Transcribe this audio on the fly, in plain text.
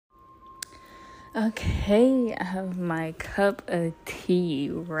Okay, I have my cup of tea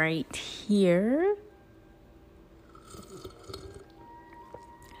right here.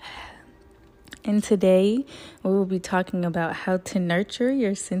 And today we will be talking about how to nurture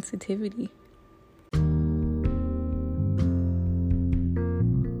your sensitivity.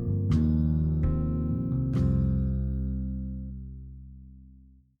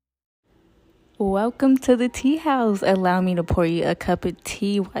 Welcome to the tea house. Allow me to pour you a cup of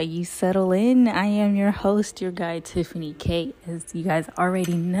tea while you settle in. I am your host, your guide, Tiffany K. As you guys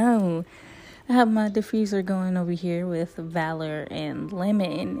already know, I have my diffuser going over here with Valor and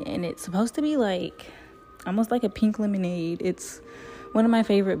lemon, and it's supposed to be almost like a pink lemonade. It's one of my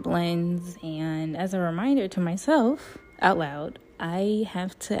favorite blends, and as a reminder to myself out loud, I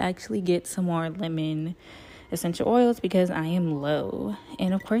have to actually get some more lemon essential oils because I am low.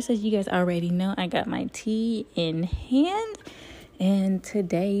 And of course, as you guys already know, I got my tea in hand, and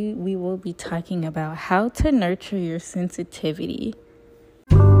today we will be talking about how to nurture your sensitivity.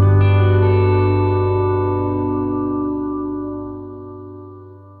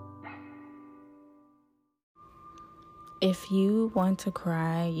 If you want to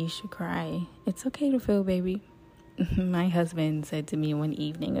cry, you should cry. It's okay to feel, baby. My husband said to me one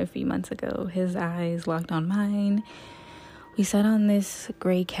evening a few months ago, his eyes locked on mine. We sat on this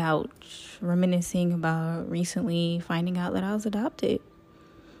gray couch, reminiscing about recently finding out that I was adopted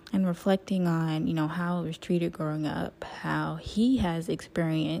and reflecting on, how I was treated growing up, how he has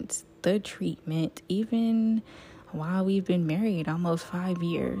experienced the treatment even while we've been married almost 5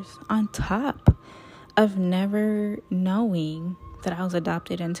 years, on top of never knowing that I was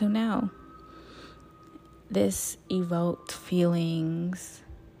adopted until now. This evoked feelings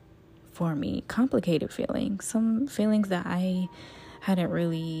for me, complicated feelings, some feelings that I hadn't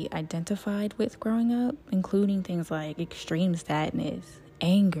really identified with growing up, including things like extreme sadness,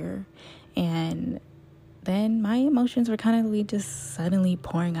 anger, and then my emotions were kind of just suddenly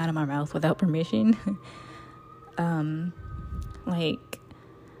pouring out of my mouth without permission. Like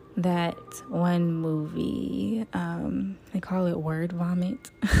that one movie, they call it Word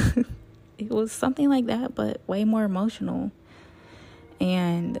Vomit. It was something like that, but way more emotional.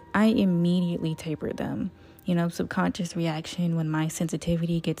 And I immediately tapered them. Subconscious reaction when my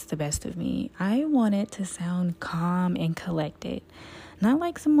sensitivity gets the best of me. I want it to sound calm and collected. Not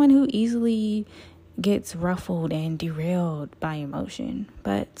like someone who easily gets ruffled and derailed by emotion.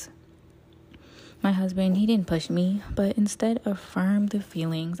 But my husband, he didn't push me, but instead affirmed the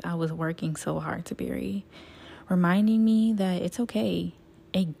feelings I was working so hard to bury, reminding me that it's okay,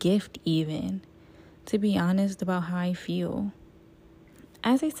 a gift even, to be honest about how I feel.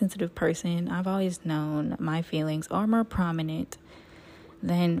 As a sensitive person, I've always known my feelings are more prominent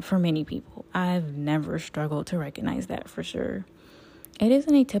than for many people. I've never struggled to recognize that for sure. It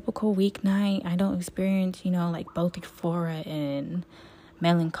isn't a typical weeknight. I don't experience, both euphoria and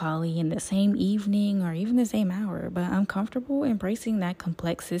melancholy in the same evening or even the same hour, but I'm comfortable embracing that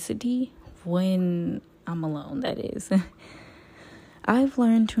complexity when I'm alone, that is. I've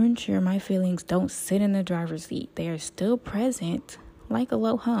learned to ensure my feelings don't sit in the driver's seat. They are still present, like a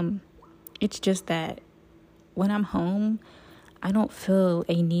low hum. It's just that when I'm home, I don't feel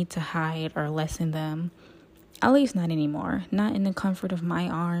a need to hide or lessen them. At least not anymore. Not in the comfort of my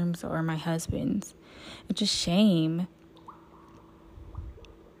arms or my husband's. It's just shame.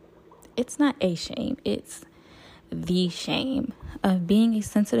 It's not a shame. It's the shame of being a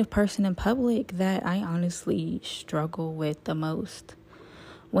sensitive person in public that I honestly struggle with the most.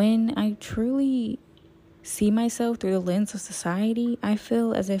 When I truly see myself through the lens of society, I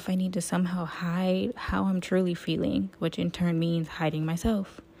feel as if I need to somehow hide how I'm truly feeling, which in turn means hiding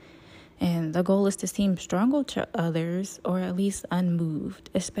myself. And the goal is to seem stronger to others, or at least unmoved,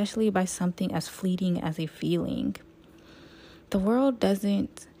 especially by something as fleeting as a feeling. The world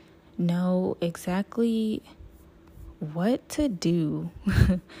doesn't know exactly what to do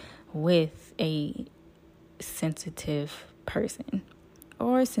with a sensitive person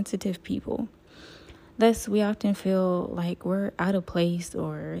or sensitive people. Thus, we often feel like we're out of place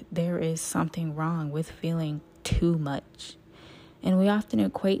or there is something wrong with feeling too much. And we often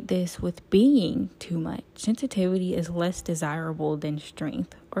equate this with being too much. Sensitivity is less desirable than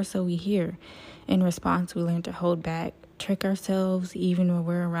strength, or so we hear. In response, we learn to hold back, trick ourselves even when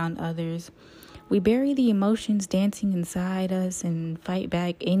we're around others. We bury the emotions dancing inside us and fight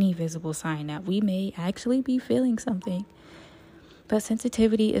back any visible sign that we may actually be feeling something. But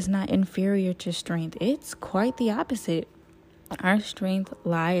sensitivity is not inferior to strength. It's quite the opposite. Our strength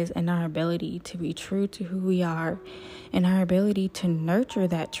lies in our ability to be true to who we are and our ability to nurture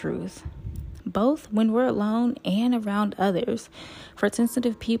that truth. both when we're alone and around others. For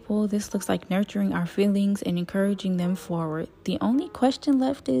sensitive people, this looks like nurturing our feelings and encouraging them forward. The only question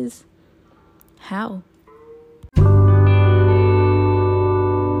left is how?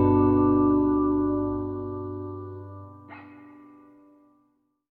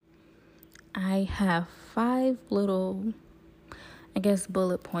 I have 5 little,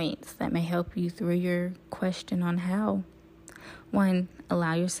 bullet points that may help you through your question on how. 1,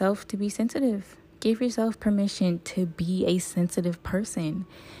 allow yourself to be sensitive. Give yourself permission to be a sensitive person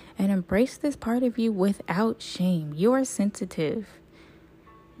and embrace this part of you without shame. You are sensitive.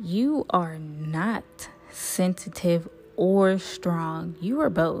 You are not sensitive or strong. You are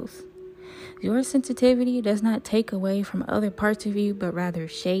both. Your sensitivity does not take away from other parts of you, but rather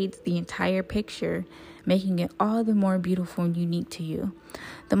shades the entire picture, making it all the more beautiful and unique to you.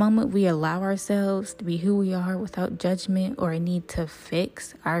 The moment we allow ourselves to be who we are without judgment or a need to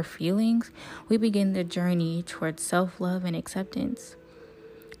fix our feelings, we begin the journey towards self-love and acceptance.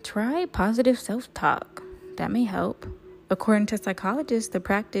 Try positive self-talk. That may help. According to psychologists, the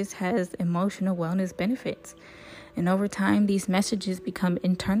practice has emotional wellness benefits. And over time, these messages become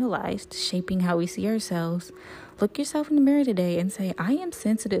internalized, shaping how we see ourselves. Look yourself in the mirror today and say, I am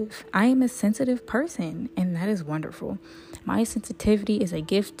sensitive. I am a sensitive person, and that is wonderful. My sensitivity is a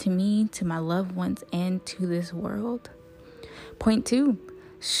gift to me, to my loved ones, and to this world. Point 2,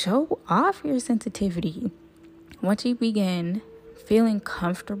 show off your sensitivity. Once you begin feeling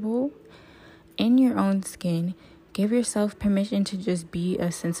comfortable in your own skin, give yourself permission to just be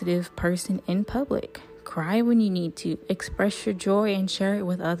a sensitive person in public. Cry when you need to. Express your joy and share it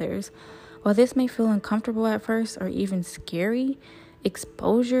with others. While this may feel uncomfortable at first or even scary,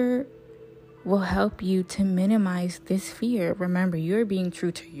 exposure will help you to minimize this fear. Remember, you're being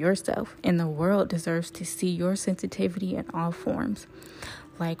true to yourself, and the world deserves to see your sensitivity in all forms.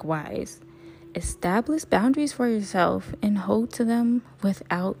 Likewise, establish boundaries for yourself and hold to them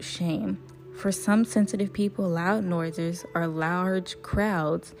without shame. For some sensitive people, loud noises or large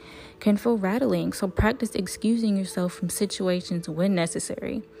crowds can feel rattling, so practice excusing yourself from situations when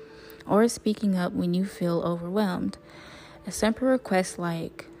necessary, or speaking up when you feel overwhelmed. A simple request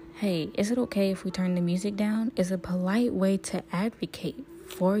like, hey, is it okay if we turn the music down? Is a polite way to advocate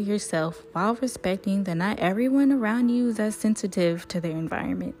for yourself while respecting that not everyone around you is as sensitive to their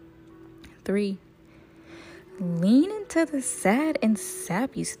environment. 3, lean into the sad and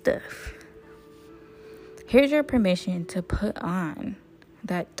sappy stuff. Here's your permission to put on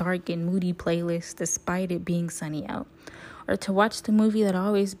that dark and moody playlist despite it being sunny out, or to watch the movie that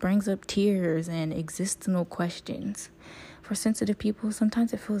always brings up tears and existential questions. For sensitive people,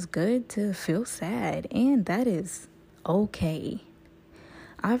 sometimes it feels good to feel sad, and that is okay.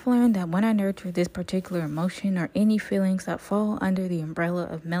 I've learned that when I nurture this particular emotion or any feelings that fall under the umbrella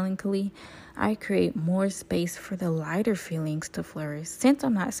of melancholy, I create more space for the lighter feelings to flourish since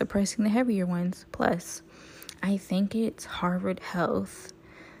I'm not suppressing the heavier ones. Plus, I think it's Harvard Health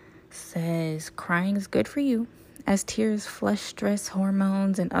says crying is good for you, as tears flush stress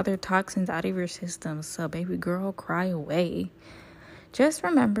hormones and other toxins out of your system. So baby girl, cry away. Just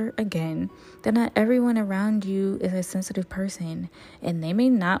remember, again, that not everyone around you is a sensitive person, and they may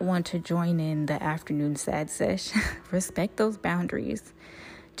not want to join in the afternoon sad sesh. Respect those boundaries,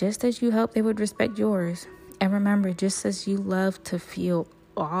 just as you hope they would respect yours. And remember, just as you love to feel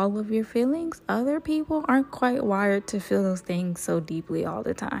all of your feelings, other people aren't quite wired to feel those things so deeply all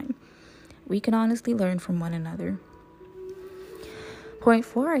the time. We can honestly learn from one another. Point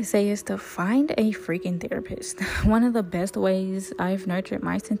 4, I say, is to find a freaking therapist. One of the best ways I've nurtured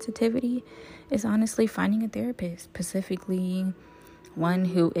my sensitivity is honestly finding a therapist, specifically one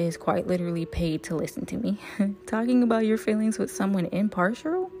who is quite literally paid to listen to me. Talking about your feelings with someone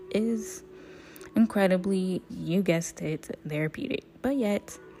impartial is incredibly, you guessed it, therapeutic. But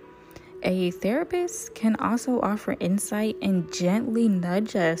yet, a therapist can also offer insight and gently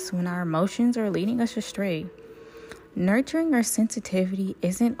nudge us when our emotions are leading us astray. Nurturing our sensitivity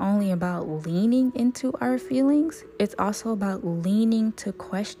isn't only about leaning into our feelings, it's also about leaning to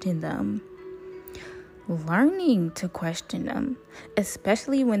question them. Learning to question them,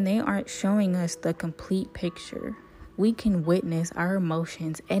 especially when they aren't showing us the complete picture. We can witness our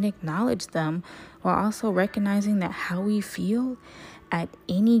emotions and acknowledge them while also recognizing that how we feel at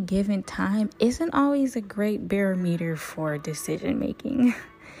any given time isn't always a great barometer for decision making.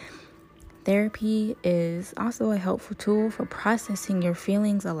 Therapy is also a helpful tool for processing your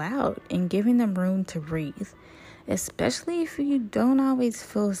feelings aloud and giving them room to breathe, especially if you don't always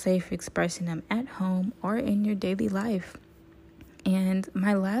feel safe expressing them at home or in your daily life. And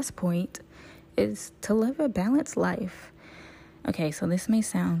my last point is to live a balanced life. Okay, so this may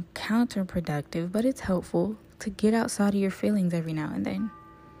sound counterproductive, but it's helpful to get outside of your feelings every now and then.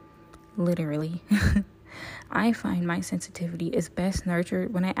 Literally. I find my sensitivity is best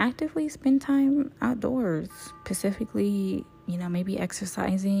nurtured when I actively spend time outdoors, specifically, maybe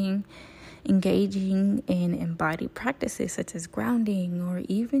exercising, engaging in embodied practices such as grounding, or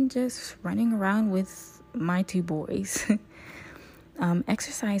even just running around with my two boys.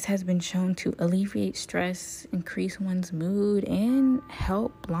 Exercise has been shown to alleviate stress, increase one's mood, and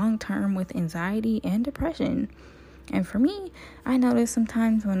help long-term with anxiety and depression. And for me, I notice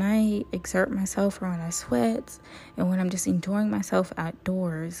sometimes when I exert myself or when I sweat and when I'm just enjoying myself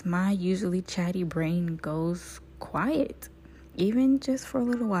outdoors, my usually chatty brain goes quiet, even just for a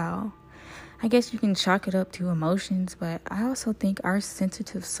little while. I guess you can chalk it up to emotions, but I also think our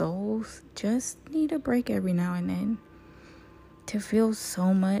sensitive souls just need a break every now and then. To feel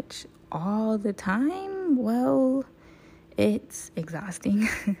so much all the time, well, it's exhausting.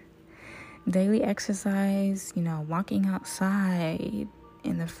 Daily exercise, walking outside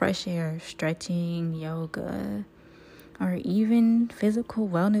in the fresh air, stretching, yoga, or even physical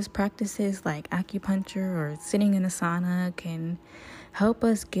wellness practices like acupuncture or sitting in a sauna can help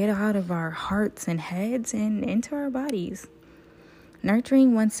us get out of our hearts and heads and into our bodies.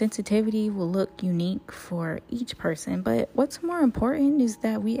 Nurturing one's sensitivity will look unique for each person, but what's more important is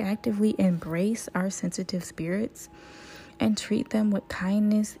that we actively embrace our sensitive spirits and treat them with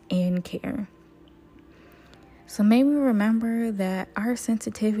kindness and care. So may we remember that our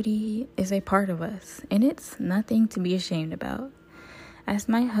sensitivity is a part of us, and it's nothing to be ashamed about. As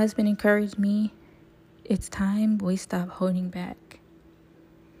my husband encouraged me, it's time we stop holding back.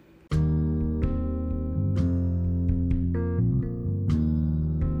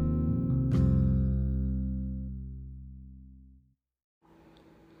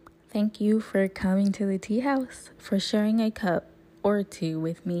 Thank you for coming to the tea house, for sharing a cup or two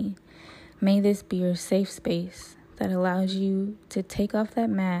with me. May this be your safe space that allows you to take off that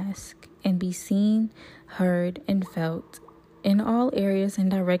mask and be seen, heard, and felt in all areas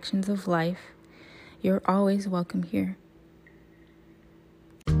and directions of life. You're always welcome here.